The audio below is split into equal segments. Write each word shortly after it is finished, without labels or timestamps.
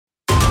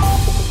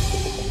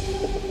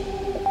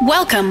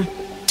Welcome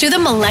to the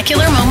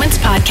Molecular Moments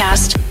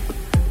Podcast.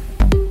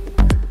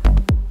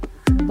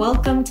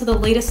 Welcome to the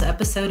latest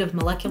episode of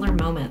Molecular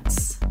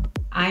Moments.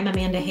 I'm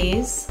Amanda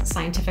Hayes,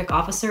 Scientific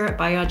Officer at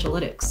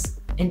Bioagiletics.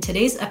 In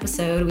today's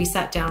episode, we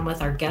sat down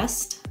with our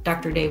guest,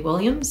 Dr. Dave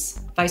Williams,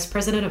 Vice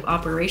President of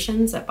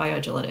Operations at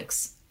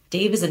Bioagiletics.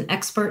 Dave is an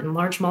expert in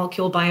large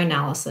molecule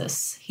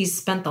bioanalysis. He's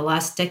spent the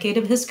last decade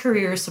of his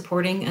career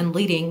supporting and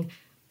leading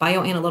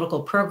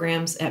bioanalytical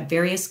programs at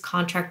various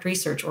contract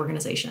research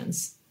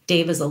organizations.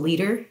 Dave is a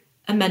leader,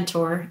 a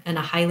mentor, and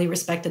a highly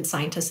respected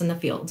scientist in the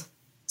field.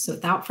 So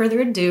without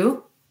further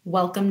ado,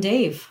 welcome,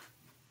 Dave.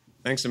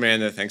 Thanks,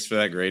 Amanda. Thanks for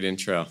that great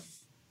intro.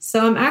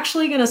 So I'm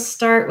actually going to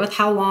start with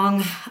how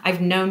long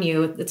I've known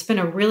you. It's been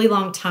a really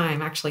long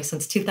time, actually,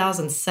 since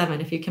 2007,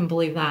 if you can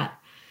believe that.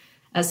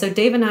 So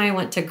Dave and I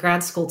went to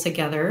grad school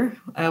together.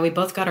 We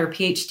both got our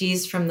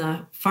PhDs from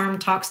the Pharm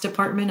Tox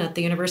department at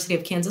the University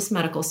of Kansas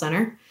Medical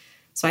Center.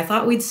 So I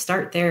thought we'd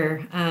start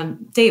there.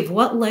 Dave,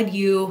 what led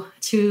you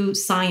to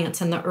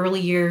science in the early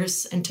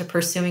years and to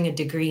pursuing a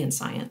degree in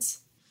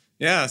science?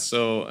 Yeah,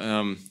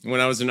 so when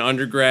I was an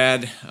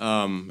undergrad,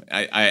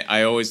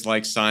 I always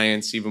liked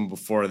science. Even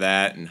before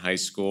that, in high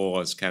school, I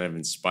was kind of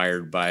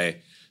inspired by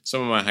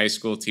some of my high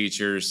school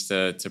teachers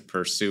to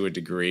pursue a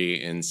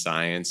degree in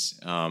science.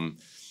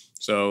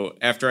 So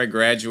after I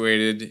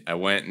graduated, I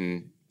went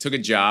and took a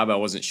job. I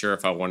wasn't sure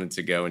if I wanted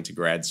to go into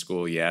grad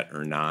school yet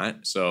or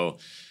not. So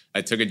I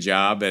took a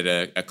job at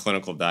a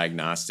clinical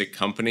diagnostic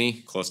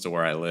company close to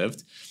where I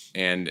lived,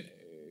 and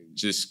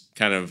just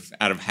kind of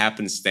out of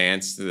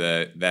happenstance,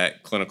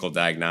 that clinical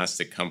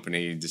diagnostic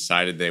company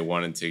decided they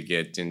wanted to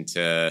get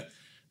into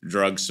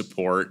drug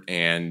support,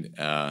 and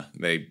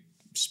they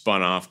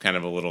spun off kind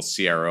of a little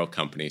CRO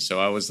company. So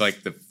I was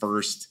like the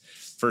first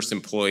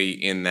employee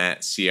in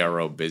that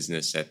CRO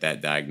business at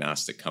that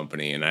diagnostic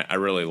company, and I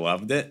really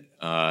loved it.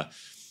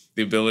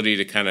 The ability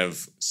to kind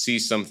of see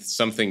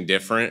something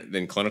different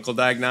than clinical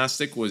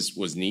diagnostic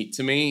was neat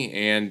to me,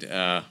 and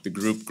the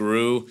group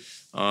grew,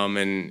 and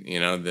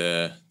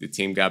the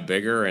team got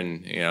bigger,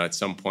 and at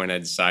some point I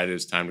decided it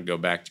was time to go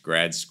back to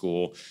grad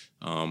school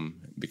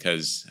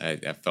because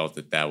I felt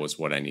that was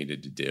what I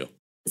needed to do.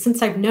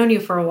 Since I've known you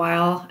for a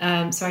while,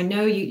 so I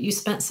know you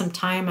spent some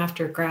time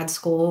after grad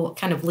school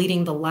kind of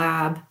leading the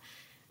lab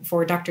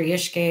for Dr.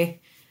 Yishke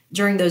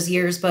during those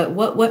years, but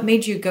what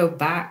made you go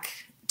back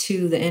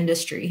to the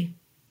industry?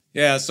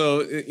 Yeah,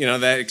 so,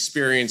 that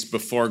experience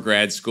before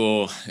grad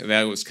school,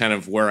 that was kind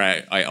of where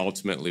I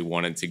ultimately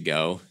wanted to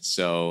go.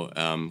 So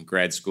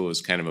grad school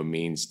was kind of a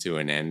means to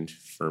an end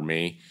for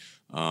me.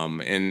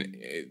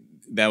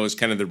 That was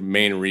kind of the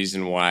main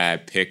reason why I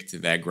picked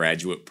that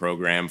graduate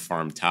program,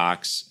 Pharm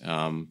Tox.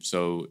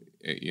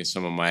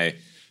 Some of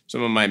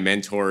my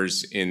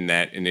mentors in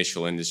that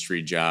initial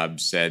industry job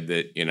said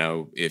that,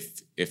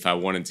 if I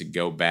wanted to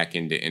go back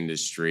into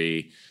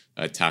industry,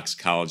 a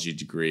toxicology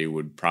degree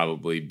would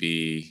probably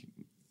be,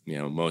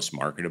 most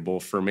marketable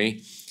for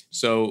me.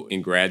 So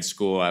in grad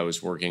school, I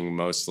was working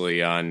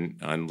mostly on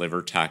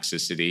liver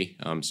toxicity.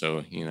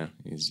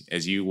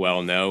 As you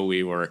well know,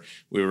 we were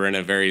in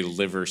a very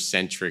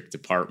liver-centric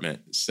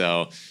department.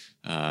 So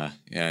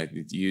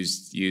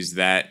used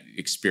that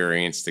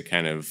experience to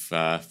kind of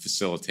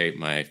facilitate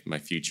my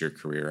future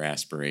career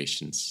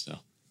aspirations.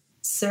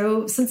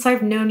 So since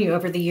I've known you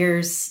over the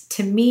years,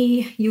 to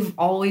me, you've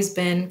always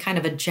been kind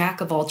of a jack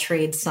of all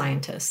trades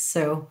scientist.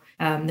 So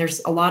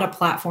there's a lot of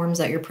platforms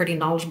that you're pretty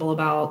knowledgeable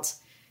about.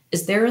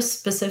 Is there a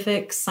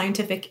specific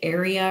scientific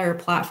area or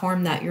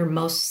platform that you're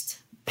most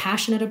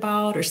passionate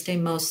about or stay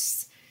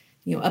most,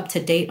 up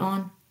to date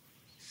on?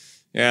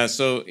 Yeah,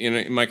 so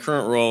in my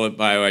current role at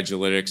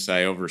Bioagiletics,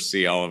 I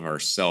oversee all of our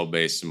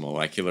cell-based and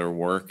molecular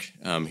work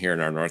here in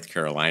our North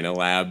Carolina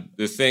lab.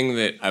 The thing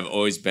that I've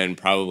always been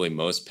probably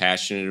most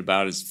passionate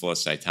about is flow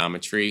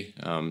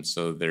cytometry.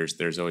 So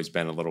there's always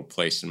been a little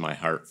place in my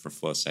heart for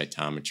flow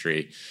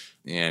cytometry.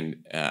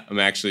 And I'm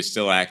actually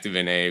still active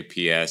in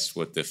AAPS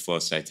with the Flow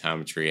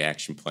Cytometry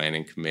Action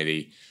Planning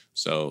Committee.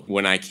 So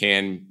when I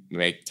can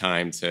make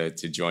time to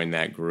join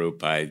that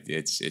group,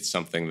 it's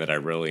something that I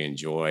really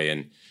enjoy,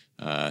 and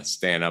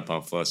staying up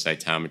on flow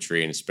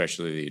cytometry and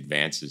especially the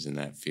advances in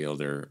that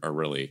field are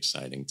really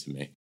exciting to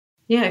me.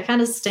 Yeah,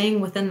 kind of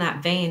staying within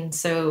that vein.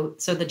 So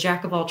the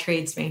jack of all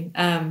trades vein.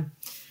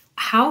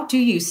 How do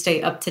you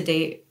stay up to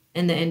date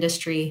in the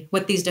industry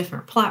with these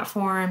different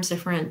platforms,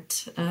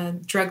 different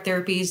drug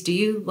therapies? Do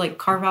you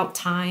carve out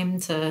time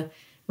to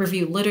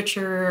review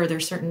literature? Or are there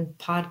certain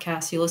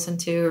podcasts you listen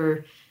to?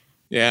 Or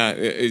Yeah,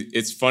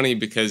 it's funny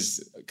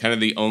because kind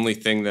of the only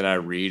thing that I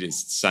read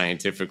is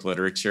scientific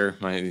literature.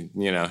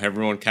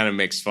 Everyone kind of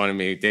makes fun of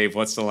me. Dave,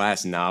 what's the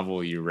last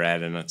novel you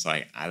read? And it's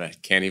like, I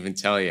can't even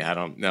tell you. I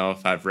don't know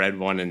if I've read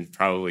one in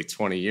probably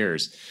 20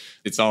 years.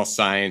 It's all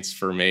science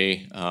for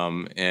me.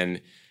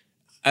 And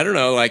I don't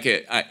know, I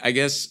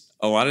guess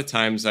a lot of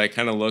times I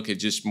kind of look at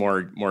just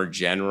more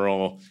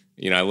general.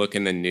 I look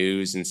in the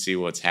news and see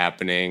what's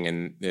happening,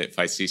 and if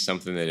I see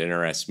something that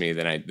interests me,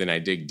 then I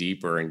dig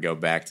deeper and go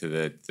back to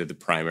the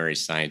primary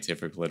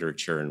scientific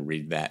literature and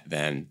read that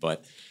then.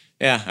 But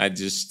Yeah, I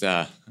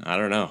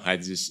don't know.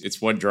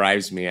 It's what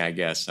drives me, I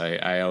guess.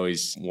 I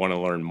always want to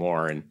learn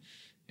more,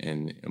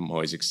 and I'm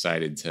always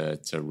excited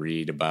to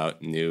read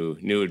about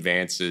new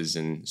advances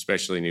and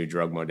especially new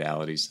drug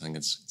modalities. I think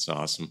it's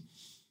awesome.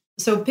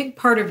 So a big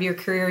part of your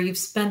career, you've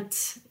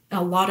spent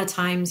a lot of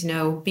times,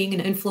 being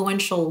an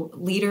influential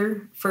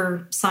leader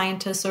for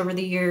scientists over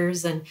the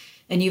years, and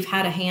you've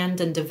had a hand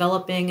in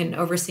developing and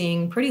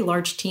overseeing pretty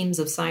large teams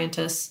of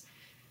scientists.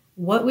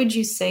 What would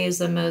you say is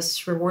the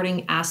most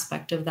rewarding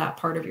aspect of that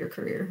part of your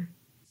career?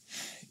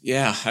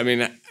 Yeah, I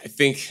mean, I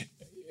think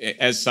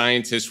as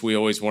scientists, we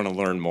always want to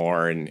learn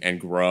more and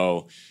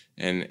grow.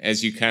 And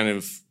as you kind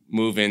of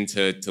move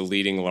into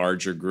leading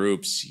larger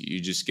groups, you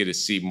just get to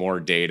see more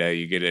data.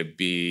 You get to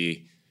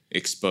be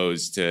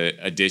exposed to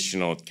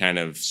additional kind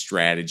of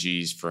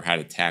strategies for how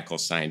to tackle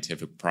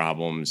scientific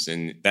problems.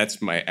 And that's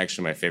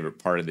actually my favorite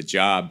part of the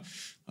job,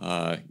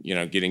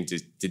 getting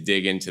to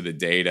dig into the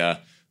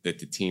data that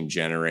the team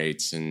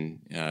generates and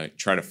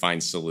try to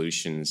find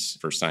solutions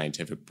for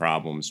scientific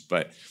problems.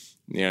 But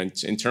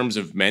in terms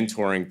of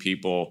mentoring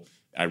people,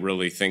 I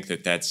really think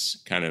that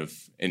that's kind of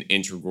an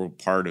integral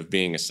part of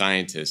being a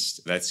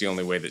scientist. That's the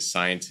only way that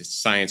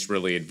science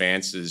really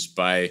advances,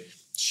 by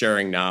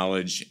sharing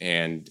knowledge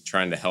and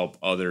trying to help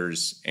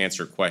others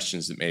answer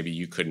questions that maybe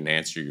you couldn't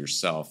answer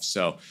yourself.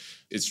 So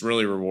it's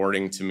really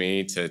rewarding to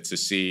me to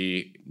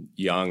see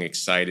young,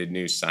 excited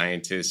new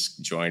scientists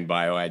join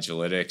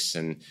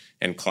BioAgilytix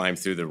and climb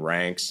through the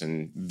ranks,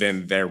 and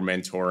then they're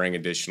mentoring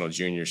additional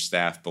junior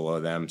staff below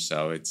them.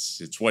 So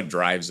it's what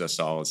drives us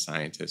all as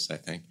scientists, I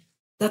think.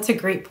 That's a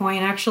great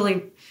point.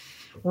 Actually,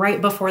 right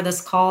before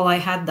this call, I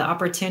had the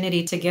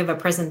opportunity to give a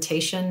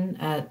presentation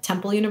at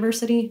Temple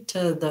University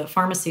to the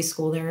pharmacy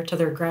school there, to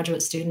their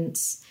graduate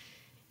students.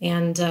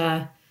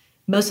 And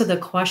most of the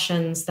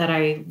questions that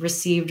I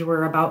received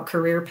were about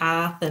career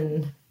path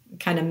and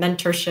kind of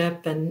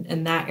mentorship and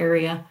in that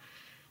area.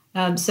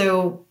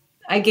 So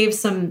I gave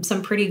some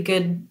pretty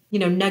good,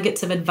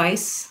 nuggets of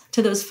advice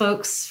to those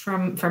folks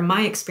from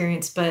my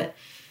experience. But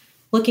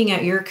looking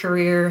at your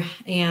career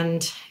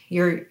and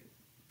your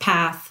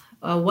path,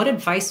 what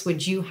advice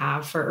would you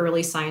have for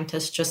early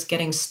scientists just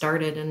getting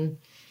started and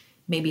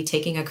maybe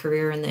taking a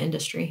career in the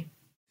industry?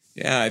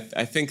 Yeah,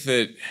 I think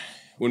that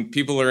when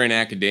people are in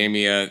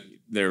academia,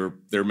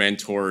 their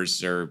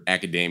mentors are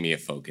academia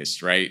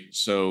focused, right?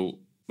 So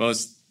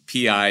most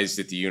PIs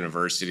at the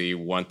university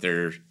want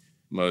their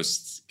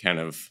most kind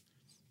of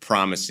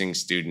promising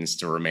students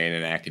to remain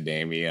in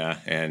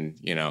academia and,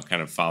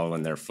 kind of follow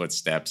in their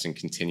footsteps and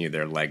continue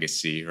their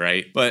legacy,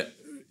 right? But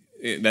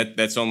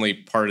that's only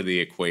part of the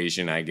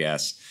equation, I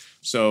guess.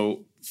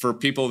 So for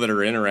people that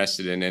are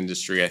interested in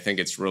industry, I think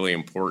it's really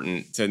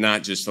important to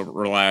not just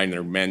rely on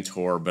their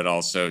mentor, but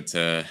also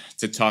to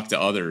talk to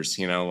others.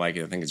 I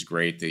think it's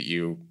great that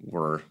you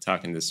were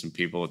talking to some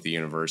people at the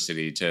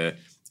university to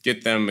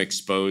get them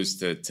exposed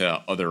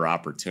to other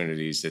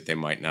opportunities that they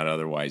might not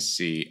otherwise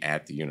see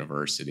at the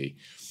university.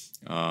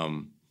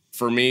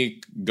 For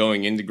me,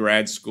 going into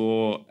grad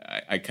school,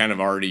 I kind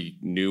of already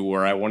knew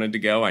where I wanted to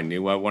go. I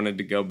knew I wanted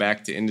to go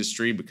back to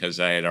industry because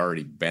I had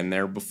already been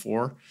there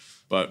before.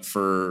 But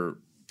for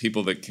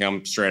people that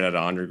come straight out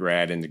of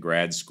undergrad into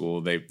grad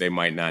school, they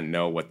might not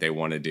know what they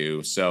want to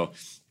do. So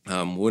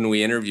when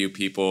we interview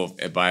people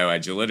at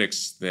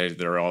BioAgilytix,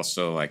 they're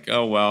also like,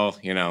 oh, well,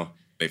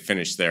 they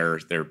finished their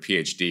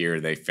PhD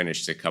or they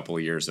finished a couple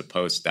of years of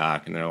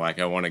postdoc, and they're like,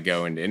 I want to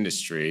go into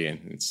industry.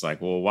 And it's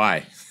like, well,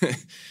 why?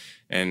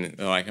 And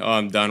they're like, oh,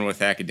 I'm done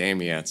with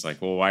academia. It's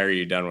like, well, why are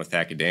you done with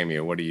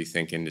academia? What do you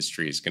think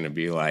industry is going to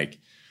be like?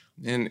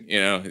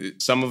 And,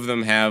 some of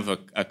them have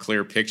a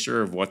clear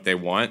picture of what they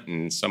want,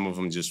 and some of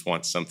them just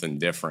want something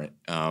different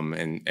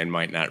and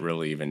might not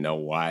really even know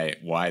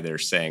why they're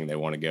saying they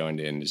want to go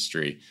into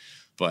industry.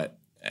 But,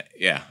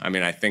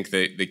 I think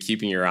that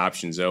keeping your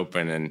options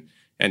open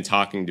and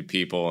talking to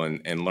people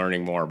and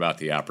learning more about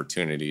the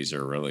opportunities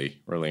are really,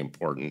 really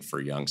important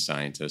for young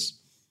scientists.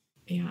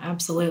 Yeah,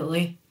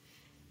 absolutely.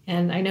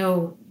 And I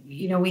know,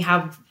 we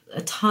have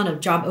a ton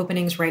of job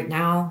openings right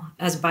now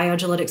as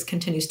BioAgilytix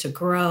continues to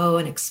grow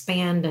and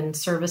expand in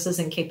services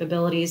and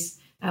capabilities.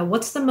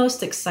 What's the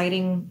most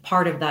exciting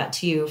part of that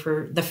to you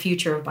for the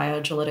future of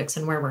BioAgilytix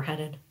and where we're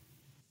headed?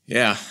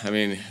 Yeah,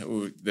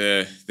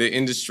 the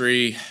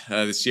industry,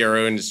 the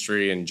CRO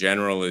industry in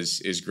general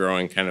is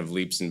growing kind of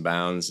leaps and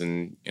bounds,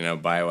 and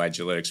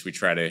BioAgilytix, we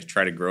try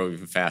to grow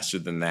even faster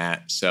than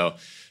that. So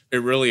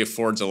it really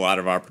affords a lot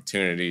of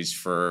opportunities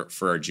for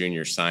our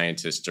junior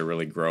scientists to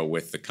really grow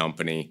with the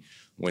company.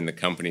 When the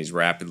company's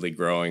rapidly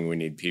growing, we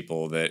need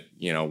people that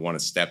want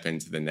to step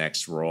into the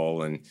next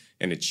role and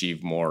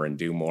achieve more and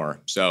do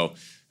more. So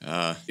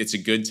it's a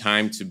good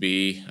time to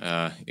be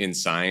in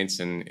science,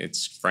 and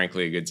it's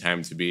frankly a good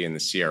time to be in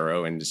the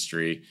CRO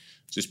industry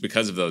just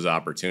because of those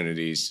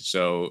opportunities.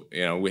 So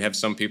we have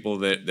some people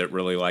that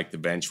really like the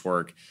bench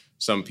work.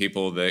 Some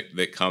people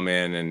that come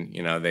in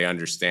and, they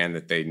understand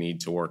that they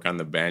need to work on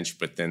the bench,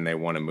 but then they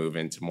want to move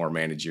into more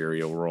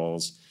managerial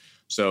roles.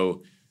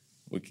 So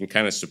we can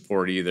kind of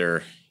support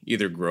either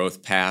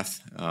growth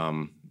path.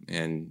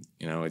 And,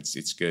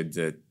 it's good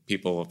that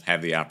people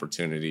have the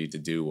opportunity to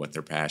do what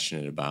they're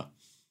passionate about.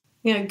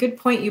 Yeah, good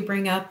point you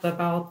bring up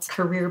about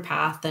career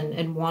path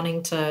and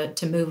wanting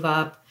to move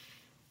up.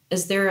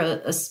 Is there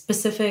a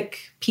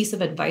specific piece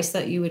of advice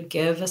that you would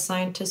give a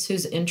scientist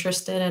who's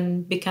interested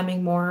in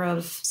becoming more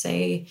of,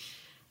 say,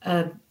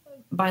 a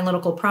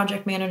bioanalytical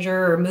project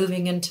manager or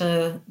moving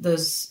into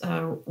those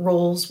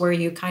roles where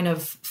you kind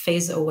of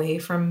phase away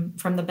from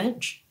the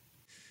bench?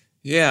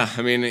 Yeah,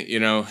 I mean,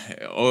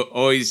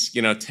 always,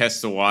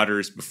 test the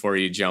waters before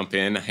you jump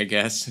in, I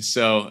guess.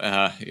 So,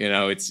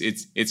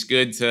 it's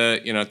good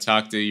to,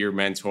 talk to your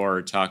mentor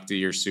or talk to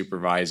your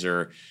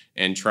supervisor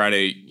and try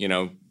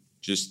to,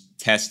 just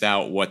test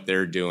out what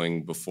they're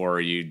doing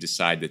before you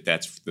decide that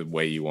that's the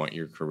way you want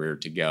your career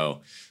to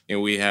go.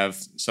 And we have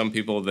some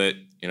people that,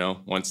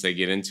 once they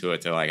get into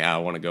it, they're like, I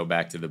want to go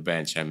back to the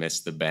bench. I miss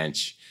the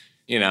bench.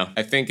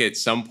 I think at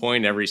some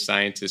point every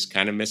scientist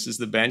kind of misses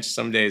the bench.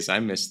 Some days I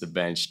miss the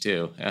bench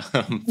too.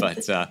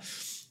 But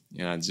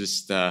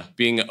just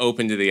being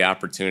open to the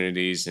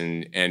opportunities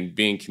and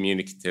being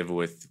communicative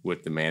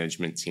with the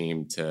management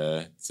team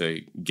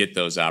to get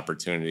those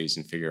opportunities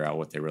and figure out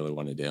what they really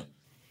want to do.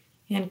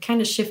 And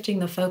kind of shifting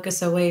the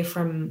focus away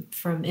from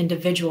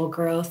individual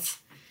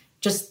growth,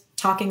 just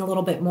talking a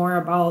little bit more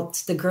about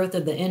the growth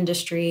of the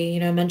industry.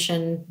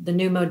 Mentioned the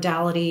new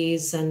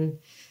modalities and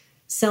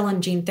cell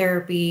and gene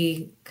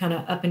therapy kind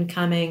of up and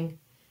coming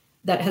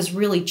that has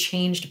really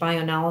changed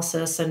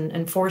bioanalysis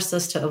and forced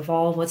us to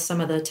evolve with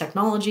some of the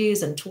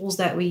technologies and tools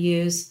that we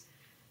use.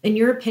 In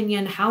your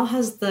opinion, how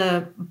has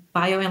the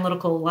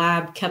bioanalytical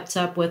lab kept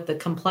up with the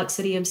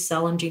complexity of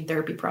cell and gene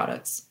therapy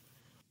products?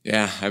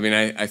 Yeah, I mean,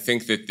 I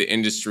think that the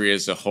industry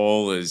as a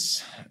whole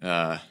is,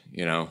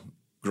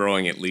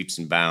 growing at leaps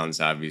and bounds.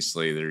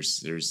 Obviously,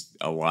 there's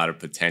a lot of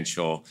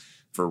potential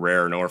for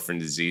rare and orphan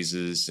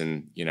diseases,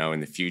 and in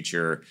the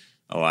future,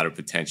 a lot of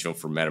potential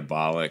for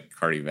metabolic,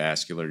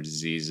 cardiovascular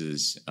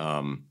diseases.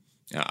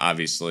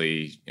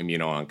 Obviously,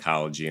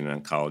 immuno-oncology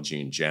and oncology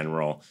in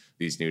general,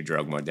 these new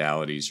drug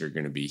modalities are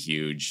going to be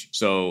huge.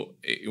 So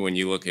when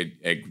you look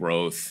at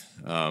growth,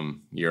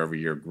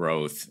 year-over-year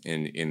growth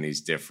in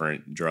these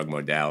different drug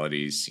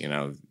modalities,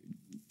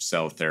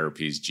 cell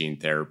therapies, gene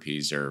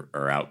therapies are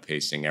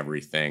outpacing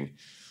everything.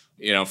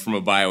 From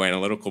a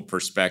bioanalytical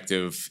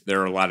perspective, there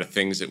are a lot of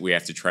things that we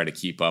have to try to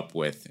keep up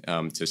with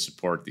to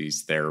support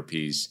these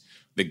therapies.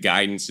 The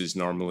guidance is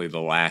normally the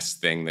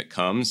last thing that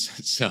comes.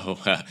 So,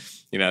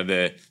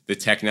 the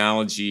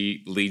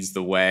technology leads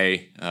the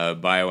way,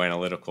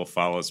 bioanalytical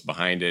follows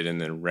behind it, and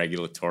then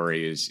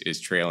regulatory is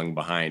trailing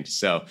behind.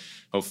 So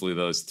hopefully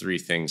those three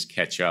things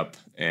catch up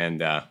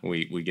and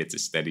we get to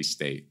steady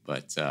state.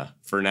 But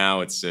for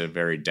now, it's a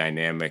very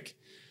dynamic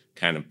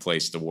kind of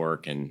place to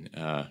work and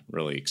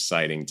really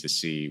exciting to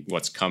see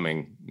what's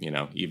coming,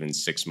 even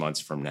 6 months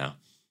from now.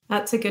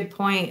 That's a good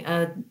point.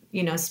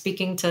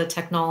 Speaking to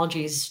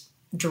technologies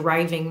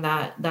driving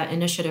that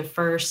initiative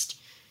first,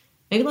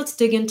 maybe let's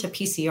dig into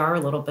PCR a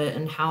little bit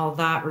and how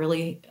that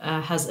really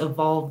has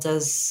evolved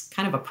as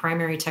kind of a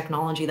primary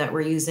technology that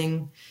we're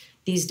using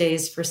these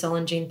days for cell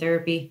and gene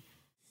therapy.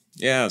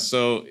 Yeah,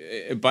 so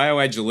at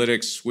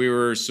BioAgilytix, we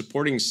were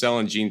supporting cell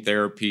and gene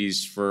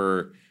therapies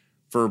for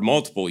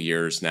multiple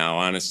years now,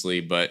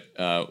 honestly, but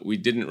we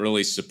didn't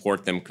really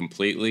support them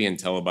completely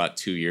until about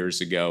 2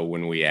 years ago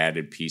when we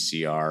added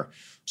PCR.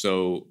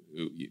 So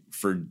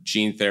for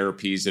gene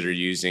therapies that are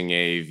using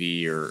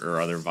AAV or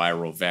other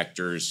viral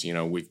vectors,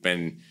 we've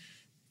been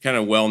kind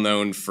of well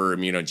known for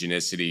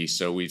immunogenicity.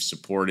 So we've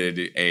supported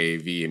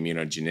AAV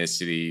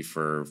immunogenicity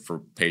for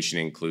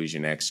patient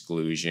inclusion,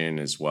 exclusion,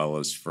 as well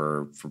as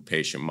for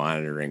patient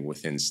monitoring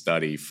within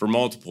study for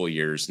multiple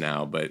years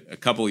now. But a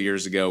couple of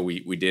years ago,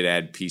 we did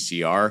add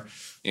PCR,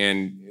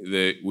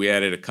 and we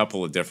added a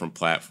couple of different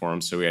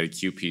platforms. So we had a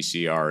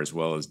qPCR as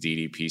well as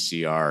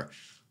ddPCR,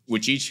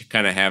 which each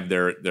kind of have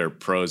their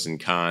pros and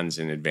cons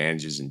and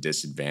advantages and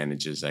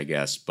disadvantages, I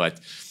guess.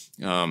 But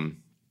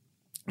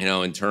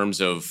in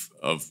terms of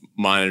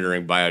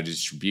monitoring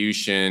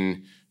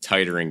biodistribution,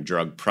 titering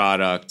drug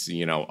product,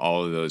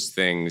 all of those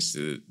things,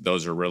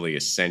 those are really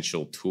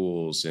essential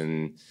tools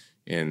in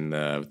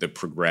the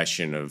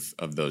progression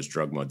of those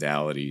drug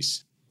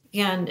modalities.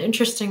 Yeah, and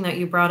interesting that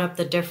you brought up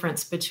the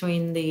difference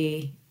between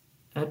the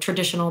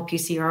traditional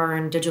PCR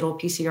and digital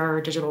PCR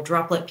or digital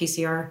droplet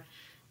PCR.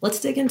 Let's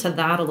dig into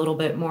that a little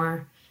bit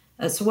more.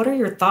 So what are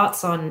your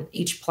thoughts on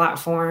each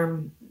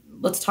platform?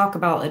 Let's talk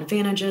about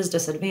advantages,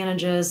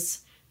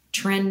 disadvantages,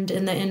 trend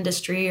in the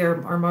industry,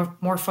 or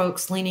more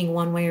folks leaning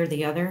one way or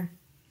the other?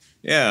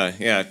 Yeah,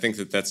 I think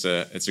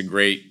it's a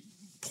great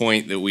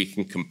point that we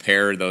can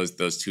compare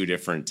those two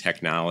different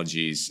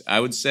technologies. I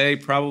would say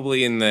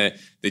probably in the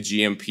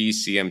GMP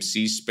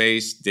CMC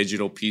space,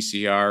 digital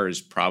PCR is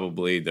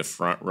probably the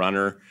front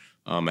runner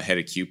ahead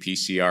of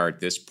qPCR at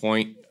this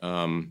point.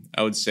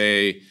 I would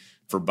say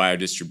for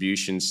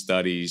biodistribution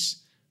studies,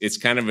 it's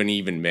kind of an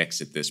even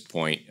mix at this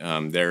point.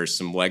 There are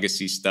some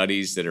legacy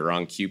studies that are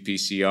on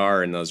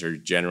qPCR, and those are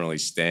generally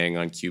staying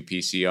on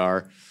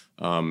qPCR.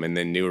 And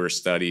then newer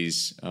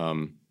studies,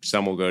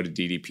 Some will go to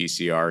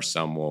ddPCR,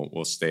 some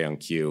will stay on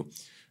Q.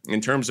 In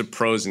terms of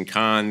pros and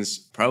cons,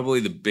 probably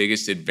the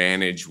biggest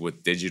advantage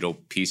with digital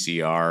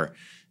PCR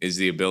is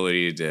the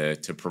ability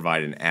to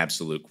provide an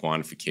absolute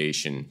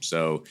quantification.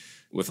 So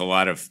with a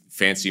lot of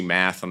fancy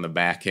math on the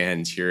back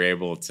end, you're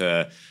able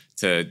to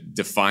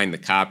define the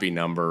copy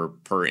number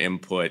per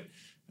input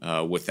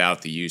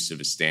without the use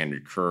of a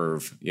standard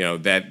curve.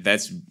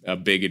 That's a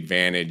big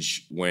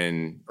advantage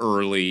when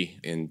early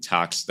in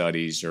tox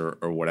studies or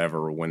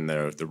whatever, when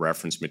the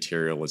reference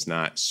material is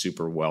not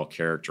super well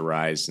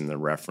characterized and the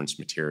reference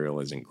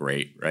material isn't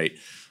great, right?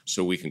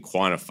 So we can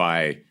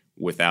quantify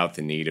without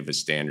the need of a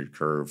standard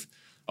curve.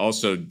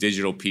 Also,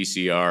 digital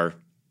PCR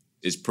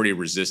is pretty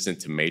resistant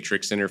to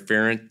matrix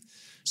interference,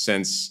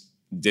 since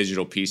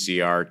digital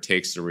PCR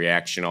takes the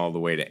reaction all the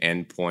way to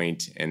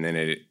endpoint, and then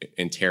it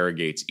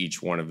interrogates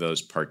each one of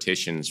those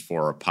partitions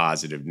for a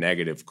positive,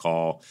 negative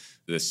call.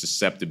 The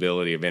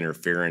susceptibility of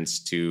interference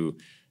to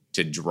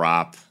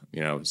drop,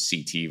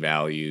 CT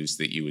values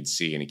that you would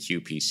see in a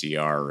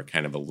qPCR are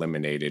kind of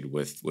eliminated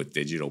with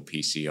digital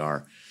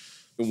PCR.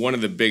 One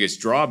of the biggest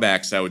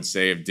drawbacks, I would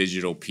say, of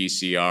digital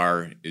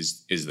PCR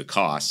is the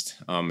cost.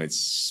 It's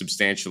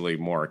substantially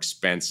more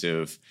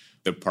expensive.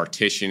 The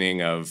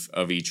partitioning of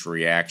each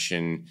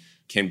reaction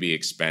can be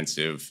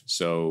expensive.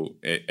 So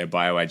at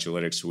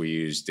BioAgilytix, we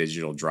use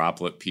digital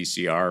droplet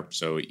PCR.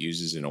 So it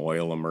uses an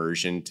oil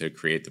immersion to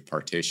create the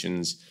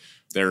partitions.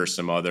 There are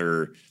some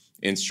other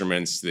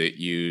instruments that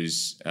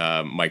use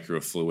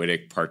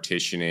microfluidic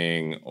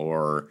partitioning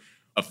or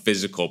a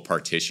physical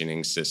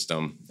partitioning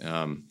system.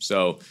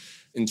 So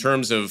in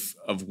terms of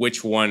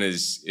which one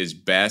is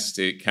best,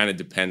 it kind of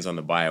depends on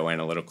the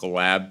bioanalytical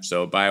lab.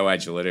 So at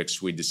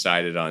BioAgilytix, we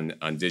decided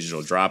on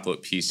digital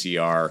droplet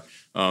PCR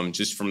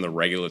just from the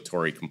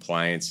regulatory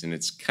compliance, and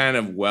it's kind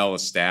of well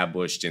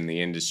established in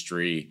the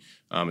industry,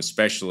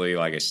 especially,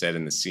 like I said,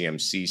 in the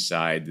CMC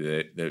side,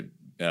 the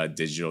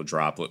digital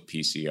droplet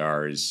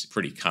PCR is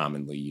pretty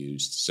commonly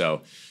used.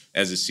 So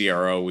as a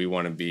CRO, we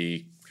want to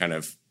be kind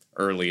of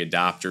early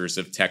adopters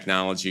of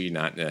technology,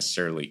 not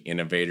necessarily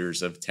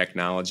innovators of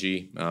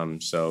technology.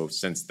 So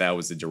since that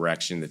was the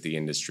direction that the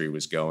industry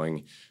was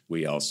going,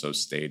 we also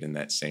stayed in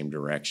that same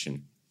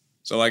direction.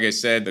 So like I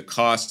said, the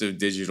cost of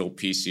digital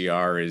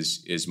PCR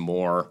is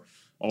more.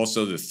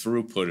 Also, the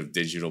throughput of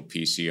digital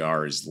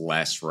PCR is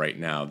less right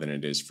now than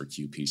it is for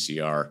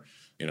qPCR.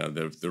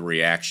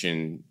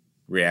 The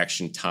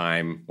reaction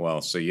time,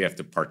 so you have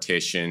to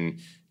partition,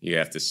 you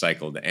have to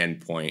cycle to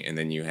endpoint, and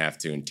then you have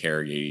to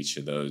interrogate each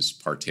of those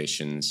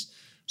partitions.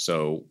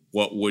 So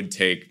what would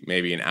take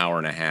maybe an hour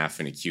and a half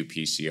in a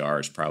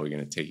qPCR is probably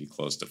going to take you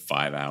close to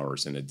 5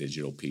 hours in a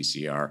digital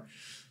PCR.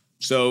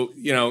 So,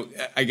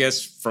 I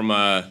guess from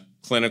a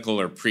clinical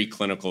or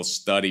preclinical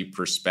study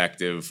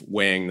perspective,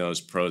 weighing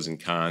those pros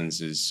and cons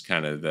is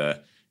kind of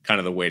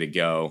the way to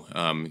go.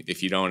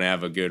 If you don't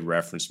have a good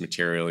reference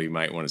material, you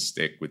might want to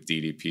stick with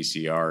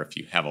ddPCR. If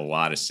you have a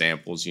lot of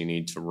samples you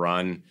need to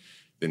run,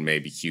 then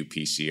maybe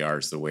qPCR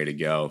is the way to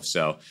go.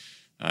 So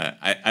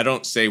I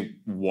don't say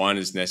one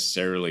is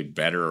necessarily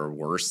better or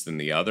worse than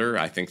the other.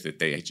 I think that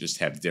they just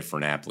have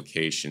different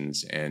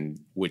applications, and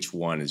which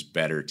one is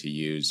better to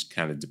use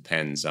kind of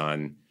depends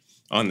on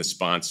the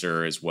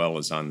sponsor as well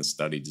as on the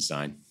study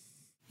design.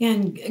 Yeah,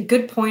 and a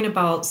good point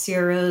about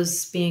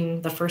CROs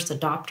being the first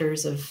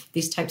adopters of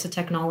these types of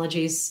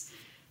technologies.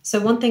 So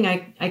one thing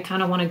I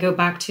kind of want to go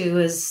back to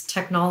is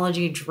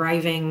technology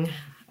driving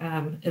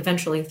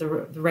eventually the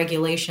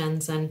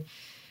regulations. And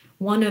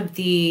one of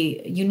the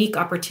unique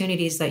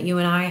opportunities that you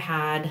and I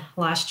had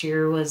last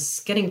year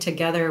was getting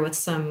together with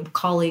some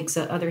colleagues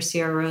at other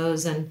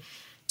CROs and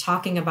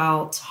talking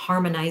about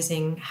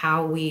harmonizing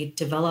how we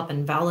develop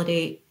and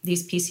validate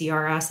these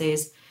PCR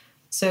assays.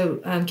 So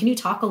can you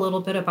talk a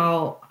little bit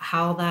about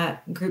how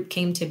that group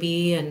came to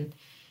be and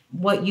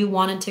what you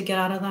wanted to get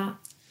out of that?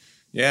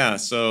 Yeah,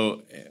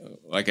 so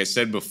like I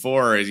said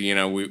before,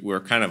 we're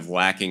kind of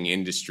lacking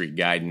industry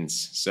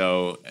guidance.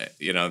 So,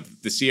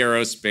 the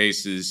CRO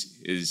space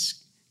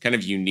is kind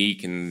of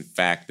unique in the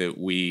fact that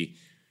we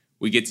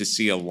get to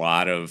see a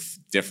lot of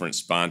different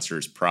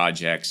sponsors'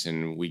 projects,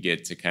 and we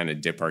get to kind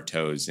of dip our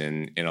toes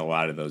in a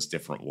lot of those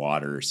different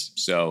waters.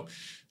 So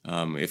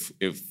if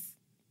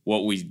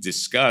what we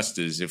discussed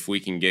is if we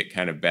can get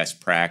kind of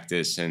best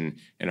practice and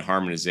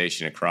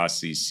harmonization across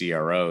these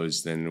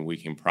CROs, then we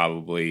can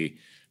probably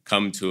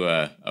come to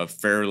a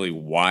fairly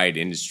wide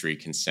industry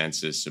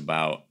consensus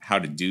about how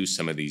to do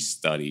some of these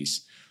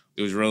studies.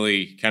 It was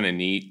really kind of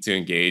neat to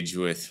engage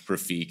with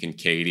Rafiq and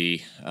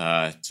Katie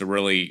to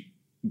really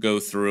go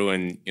through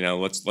and,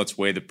 let's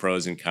weigh the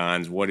pros and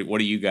cons. What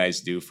do you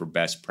guys do for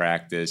best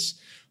practice?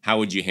 How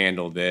would you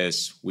handle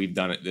this? We've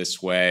done it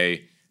this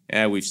way.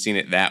 We've seen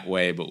it that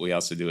way, but we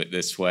also do it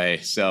this way.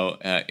 So,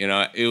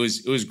 it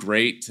was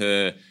great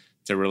to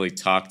really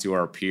talk to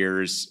our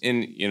peers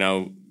and,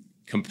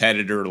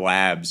 competitor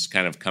labs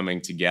kind of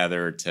coming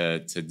together to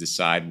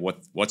decide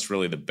what's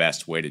really the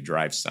best way to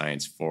drive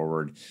science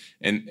forward.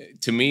 And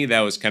to me,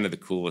 that was kind of the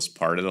coolest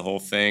part of the whole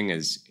thing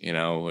is,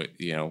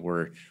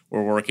 we're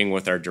working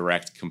with our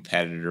direct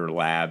competitor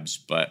labs,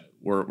 but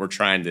we're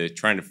trying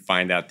to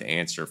find out the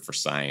answer for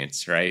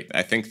science, right?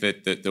 I think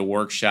that the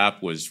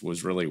workshop was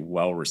really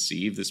well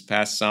received this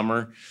past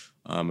summer.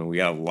 And we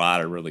got a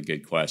lot of really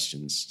good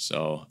questions.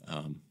 So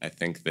I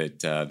think that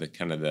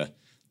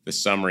the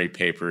summary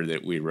paper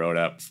that we wrote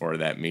up for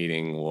that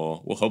meeting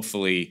will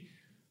hopefully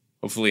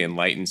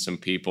enlighten some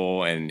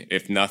people, and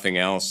if nothing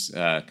else,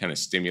 kind of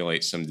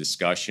stimulate some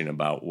discussion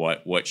about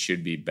what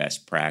should be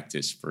best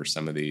practice for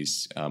some of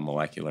these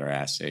molecular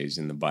assays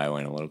in the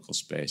bioanalytical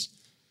space.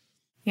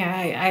 Yeah,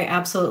 I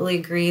absolutely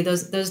agree.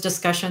 Those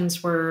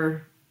discussions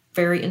were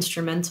very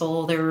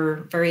instrumental. They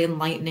were very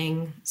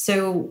enlightening.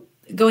 So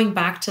going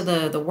back to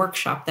the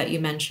workshop that you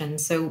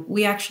mentioned, so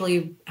we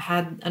actually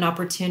had an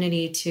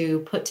opportunity to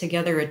put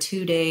together a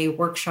 2-day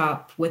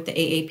workshop with the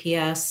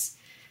AAPS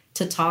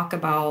to talk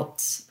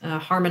about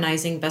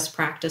harmonizing best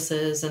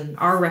practices and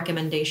our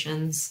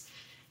recommendations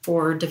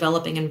for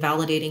developing and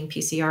validating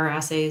PCR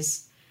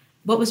assays.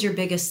 What was your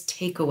biggest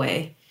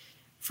takeaway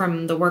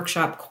from the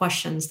workshop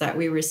questions that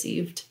we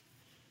received?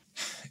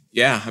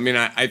 Yeah, I mean,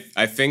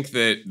 I think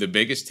that the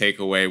biggest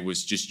takeaway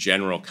was just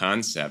general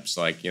concepts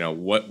like,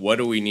 what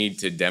do we need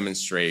to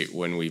demonstrate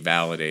when we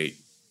validate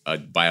a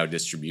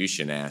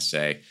biodistribution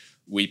assay?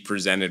 We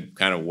presented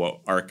kind of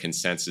what our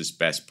consensus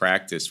best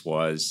practice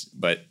was,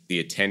 but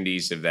the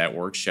attendees of that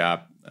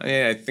workshop,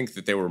 I think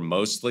that they were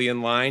mostly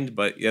in line,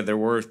 but yeah, there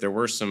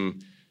were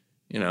some,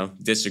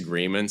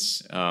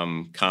 disagreements,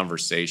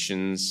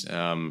 conversations,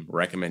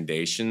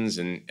 recommendations,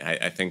 and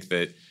I think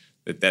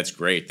that's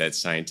great, that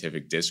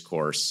scientific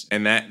discourse.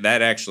 And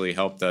that actually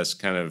helped us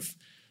kind of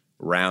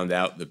round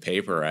out the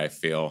paper, I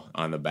feel,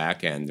 on the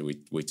back end.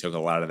 We took a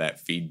lot of that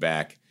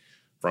feedback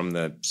from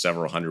the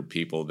several hundred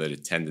people that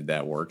attended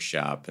that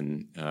workshop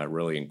and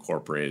really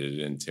incorporated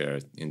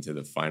it into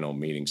the final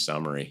meeting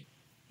summary.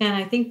 And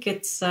I think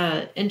it's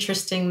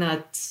interesting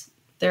that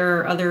there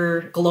are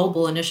other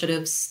global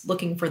initiatives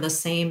looking for the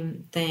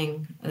same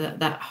thing,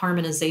 that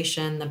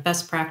harmonization, the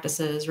best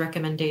practices,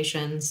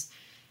 recommendations,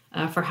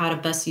 for how to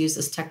best use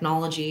this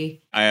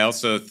technology. I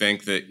also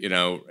think that,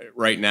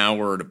 right now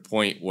we're at a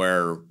point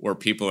where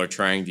people are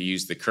trying to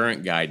use the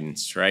current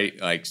guidance, right?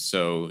 Like,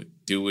 so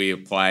do we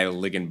apply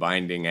ligand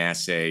binding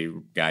assay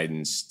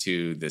guidance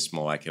to this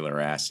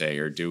molecular assay,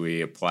 or do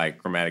we apply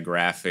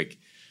chromatographic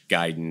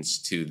guidance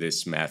to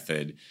this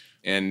method?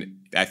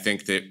 And I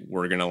think that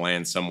we're going to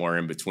land somewhere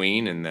in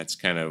between, and that's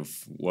kind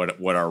of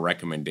what our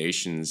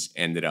recommendations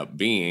ended up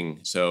being.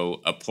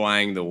 So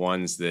applying the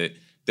ones that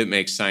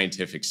make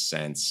scientific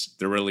sense.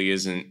 There really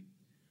isn't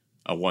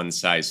a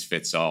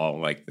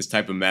one-size-fits-all. Like, this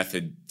type of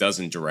method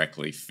doesn't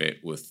directly fit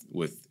with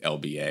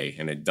LBA,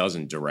 and it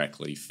doesn't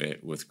directly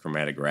fit with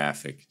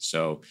chromatographic.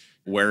 So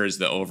where is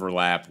the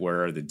overlap?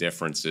 Where are the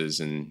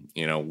differences? And,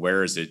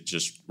 where is it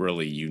just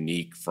really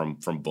unique from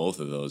both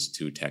of those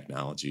two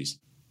technologies?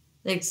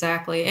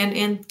 Exactly.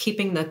 And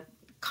keeping the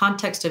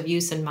context of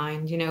use in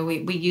mind.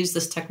 We use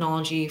this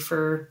technology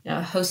for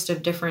a host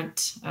of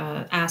different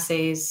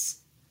assays.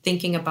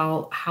 Thinking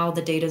about how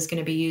the data is going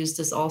to be used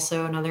is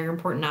also another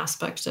important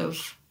aspect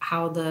of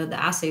how the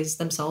assays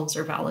themselves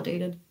are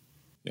validated.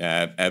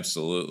 Yeah,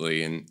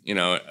 absolutely. And,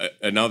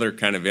 another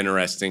kind of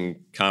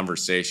interesting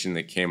conversation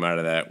that came out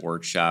of that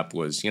workshop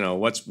was,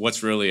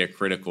 what's really a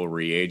critical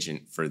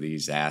reagent for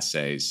these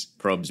assays?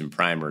 Probes and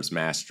primers,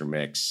 master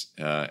mix,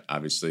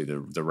 obviously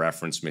the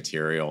reference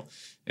material.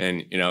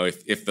 And,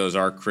 if those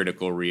are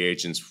critical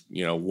reagents,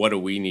 what do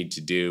we need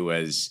to do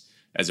as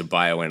a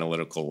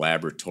bioanalytical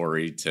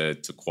laboratory to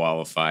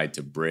qualify,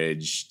 to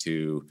bridge,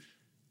 to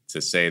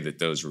say that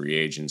those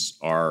reagents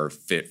are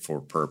fit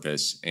for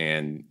purpose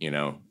and,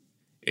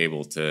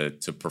 able to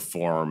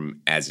perform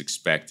as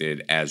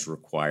expected, as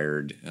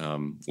required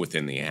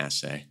within the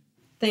assay.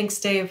 Thanks,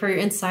 Dave, for your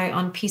insight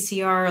on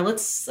PCR.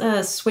 Let's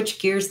switch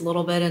gears a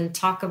little bit and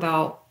talk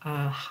about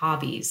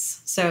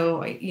hobbies.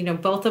 So,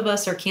 both of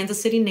us are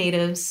Kansas City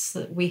natives.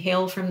 We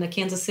hail from the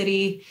Kansas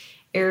City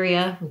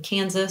area,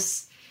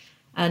 Kansas.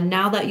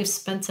 Now that you've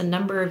spent a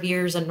number of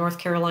years in North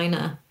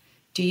Carolina,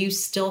 do you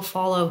still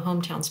follow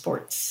hometown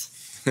sports?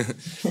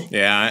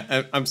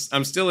 Yeah,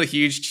 I'm still a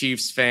huge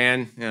Chiefs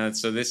fan.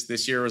 So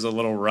this year was a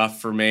little rough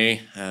for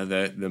me,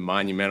 the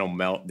monumental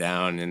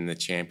meltdown in the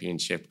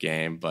championship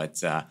game.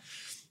 But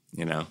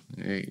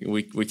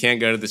we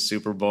can't go to the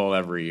Super Bowl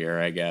every year,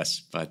 I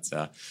guess. But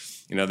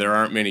there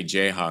aren't many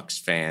Jayhawks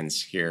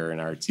fans here in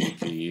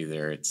RTP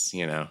either. It's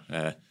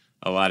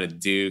a lot of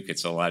Duke,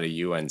 it's a lot of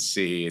UNC,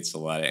 it's a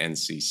lot of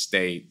NC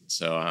State.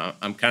 So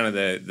I'm kind of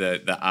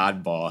the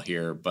oddball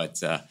here,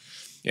 but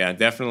yeah,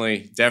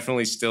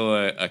 definitely still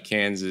a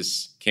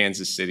Kansas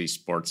City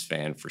sports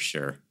fan for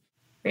sure.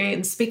 Great.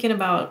 And speaking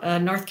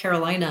about North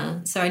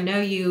Carolina, so I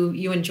know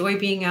you enjoy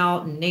being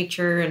out in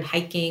nature and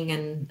hiking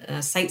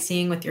and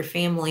sightseeing with your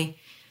family.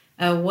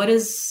 What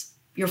is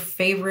your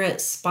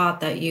favorite spot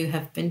that you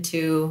have been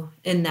to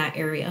in that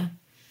area?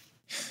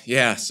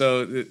 Yeah.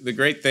 So the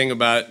great thing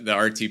about the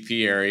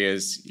RTP area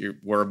is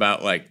we're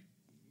about like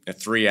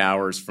 3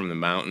 hours from the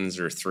mountains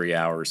or 3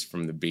 hours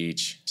from the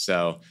beach.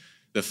 So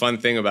the fun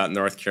thing about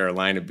North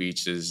Carolina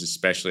beaches,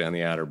 especially on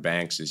the Outer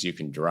Banks, is you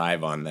can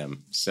drive on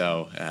them.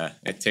 So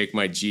I take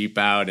my Jeep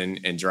out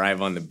and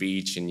drive on the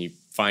beach, and you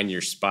find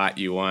your spot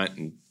you want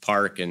and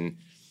park, and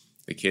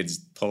the kids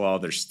pull all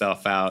their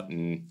stuff out.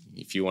 And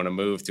if you want to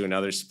move to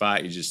another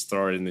spot, you just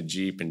throw it in the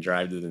Jeep and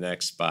drive to the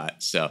next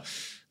spot. So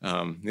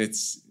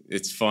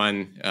it's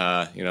fun.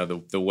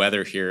 The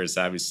weather here is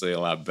obviously a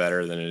lot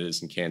better than it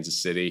is in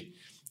Kansas City.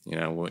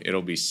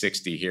 It'll be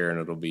 60 here and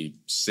it'll be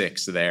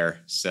 6 there.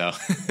 So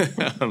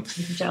I'm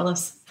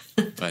jealous.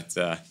 But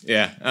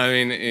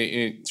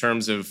in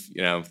terms of,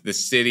 the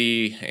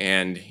city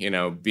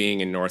and, being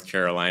in North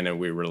Carolina,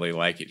 we really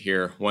like it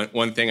here.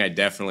 One thing I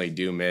definitely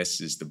do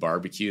miss is the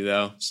barbecue,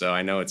 though. So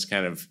I know it's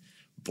kind of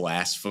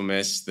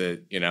blasphemous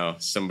that,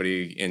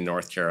 somebody in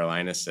North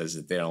Carolina says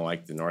that they don't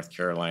like the North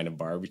Carolina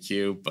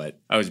barbecue, but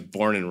I was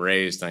born and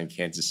raised on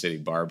Kansas City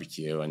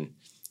barbecue, and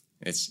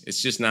it's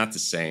just not the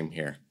same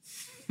here.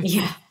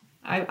 Yeah,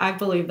 I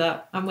believe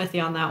that. I'm with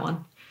you on that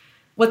one.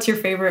 What's your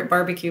favorite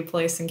barbecue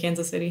place in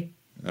Kansas City?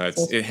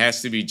 It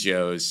has to be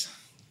Joe's.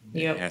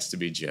 Yep. It has to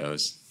be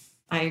Joe's.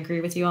 I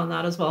agree with you on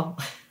that as well.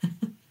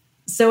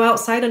 So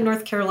outside of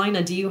North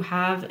Carolina, do you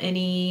have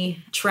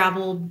any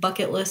travel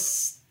bucket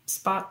list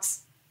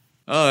spots?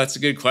 Oh, that's a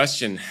good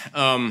question.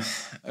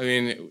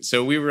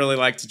 So we really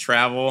like to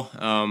travel,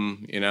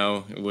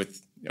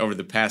 over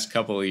the past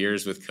couple of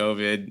years with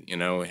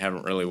COVID, we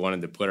haven't really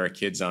wanted to put our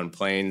kids on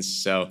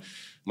planes. So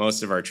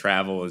most of our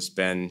travel has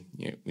been,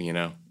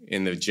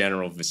 in the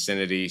general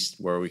vicinity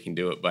where we can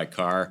do it by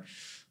car.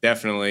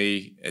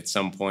 Definitely at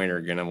some point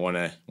are going to want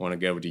to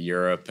go to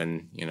Europe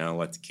and,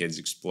 let the kids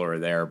explore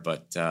there.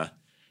 But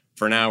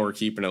for now, we're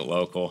keeping it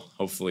local.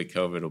 Hopefully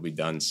COVID will be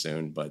done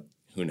soon, but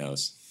who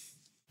knows?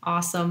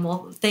 Awesome.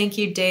 Well, thank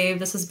you, Dave.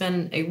 This has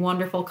been a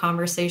wonderful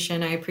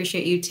conversation. I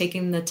appreciate you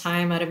taking the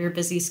time out of your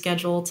busy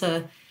schedule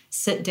to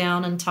sit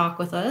down and talk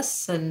with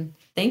us. And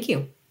thank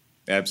you.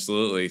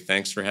 Absolutely.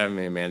 Thanks for having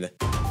me, Amanda.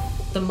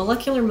 The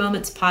Molecular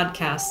Moments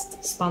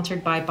podcast,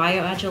 sponsored by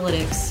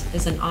BioAgilytix,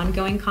 is an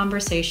ongoing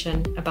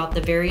conversation about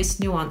the various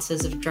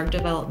nuances of drug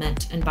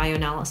development and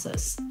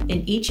bioanalysis.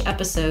 In each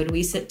episode,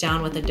 we sit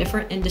down with a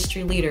different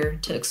industry leader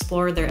to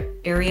explore their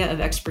area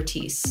of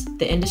expertise,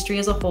 the industry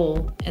as a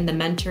whole, and the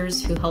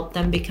mentors who helped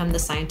them become the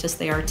scientists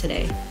they are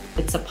today.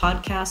 It's a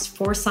podcast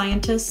for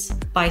scientists,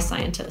 by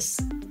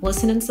scientists.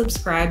 Listen and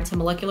subscribe to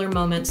Molecular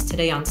Moments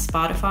today on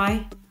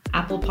Spotify,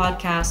 Apple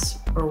Podcasts,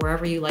 or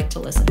wherever you like to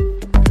listen.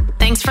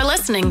 Thanks for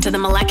listening to the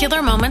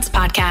Molecular Moments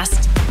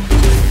podcast.